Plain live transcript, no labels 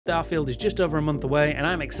Starfield is just over a month away and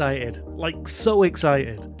I'm excited. Like, so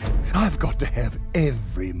excited. I've got to have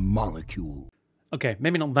every molecule. Okay,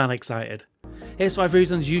 maybe not that excited. Here's 5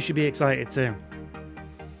 reasons you should be excited too.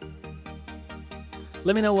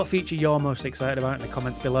 Let me know what feature you're most excited about in the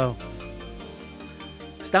comments below.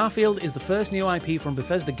 Starfield is the first new IP from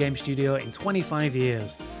Bethesda game studio in 25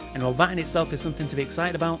 years, and while that in itself is something to be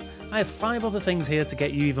excited about, I have 5 other things here to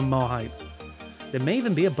get you even more hyped. There may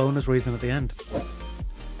even be a bonus reason at the end.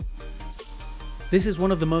 This is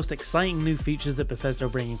one of the most exciting new features that Bethesda are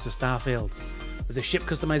bringing to Starfield. With the ship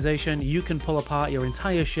customization, you can pull apart your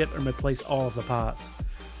entire ship and replace all of the parts.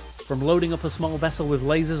 From loading up a small vessel with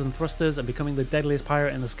lasers and thrusters and becoming the deadliest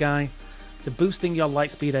pirate in the sky, to boosting your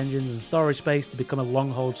light speed engines and storage space to become a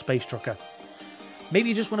long-haul space trucker. Maybe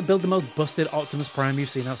you just want to build the most busted Optimus Prime you've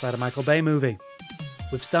seen outside a Michael Bay movie.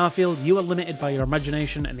 With Starfield, you are limited by your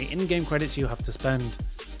imagination and the in-game credits you have to spend.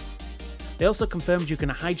 They also confirmed you can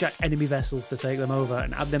hijack enemy vessels to take them over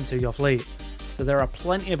and add them to your fleet, so there are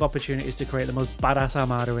plenty of opportunities to create the most badass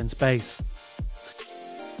armada in space.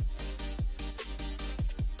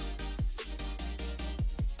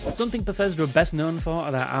 Something Bethesda are best known for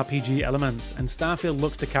are their RPG elements, and Starfield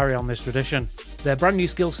looks to carry on this tradition. Their brand new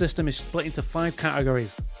skill system is split into 5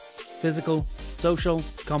 categories: physical, social,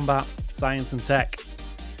 combat, science and tech.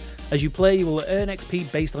 As you play, you will earn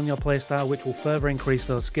XP based on your playstyle, which will further increase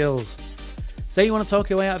those skills. Say you want to talk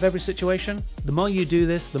your way out of every situation? The more you do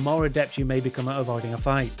this, the more adept you may become at avoiding a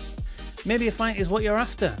fight. Maybe a fight is what you're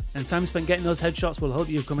after, and time spent getting those headshots will help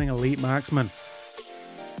you become an elite marksman.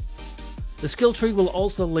 The skill tree will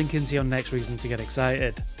also link into your next reason to get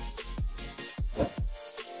excited.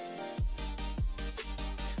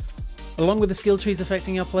 Along with the skill trees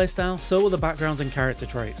affecting your playstyle, so will the backgrounds and character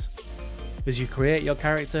traits. As you create your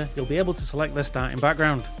character, you'll be able to select their starting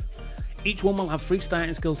background. Each one will have 3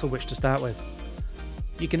 starting skills for which to start with.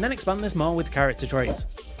 You can then expand this more with character traits.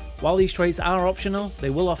 While these traits are optional,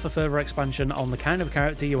 they will offer further expansion on the kind of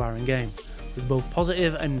character you are in game, with both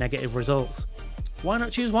positive and negative results. Why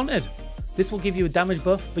not choose Wanted? This will give you a damage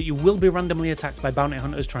buff, but you will be randomly attacked by bounty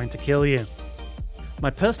hunters trying to kill you.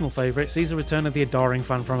 My personal favourite sees the return of the adoring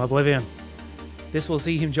fan from Oblivion. This will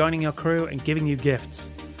see him joining your crew and giving you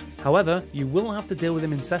gifts. However, you will have to deal with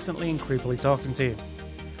him incessantly and creepily talking to you.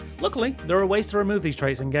 Luckily, there are ways to remove these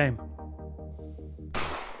traits in game.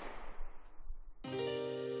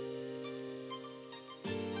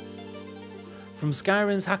 From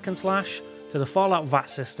Skyrim's hack and slash to the Fallout VAT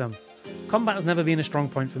system, combat has never been a strong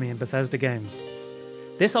point for me in Bethesda games.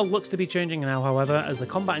 This all looks to be changing now, however, as the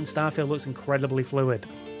combat in Starfield looks incredibly fluid.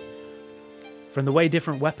 From the way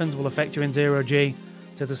different weapons will affect you in 0G,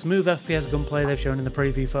 to the smooth FPS gunplay they've shown in the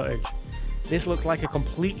preview footage. This looks like a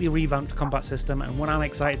completely revamped combat system and one I'm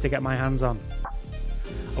excited to get my hands on.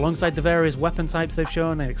 Alongside the various weapon types they've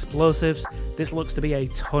shown and explosives, this looks to be a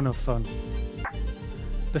ton of fun.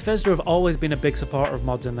 Bethesda have always been a big supporter of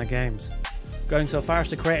mods in their games, going so far as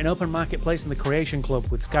to create an open marketplace in the Creation Club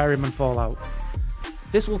with Skyrim and Fallout.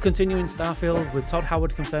 This will continue in Starfield, with Todd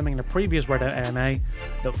Howard confirming in a previous Reddit AMA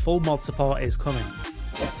that full mod support is coming.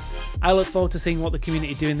 I look forward to seeing what the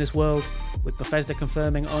community do in this world, with Bethesda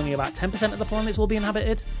confirming only about 10% of the planets will be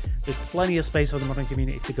inhabited. There's plenty of space for the modern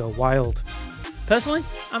community to go wild. Personally,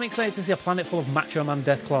 I'm excited to see a planet full of Macho Man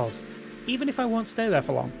Deathclaws, even if I won't stay there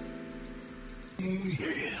for long.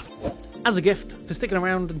 As a gift for sticking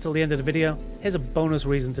around until the end of the video, here's a bonus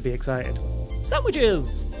reason to be excited.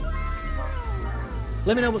 Sandwiches!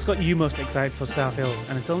 Let me know what's got you most excited for Starfield,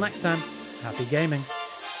 and until next time, happy gaming.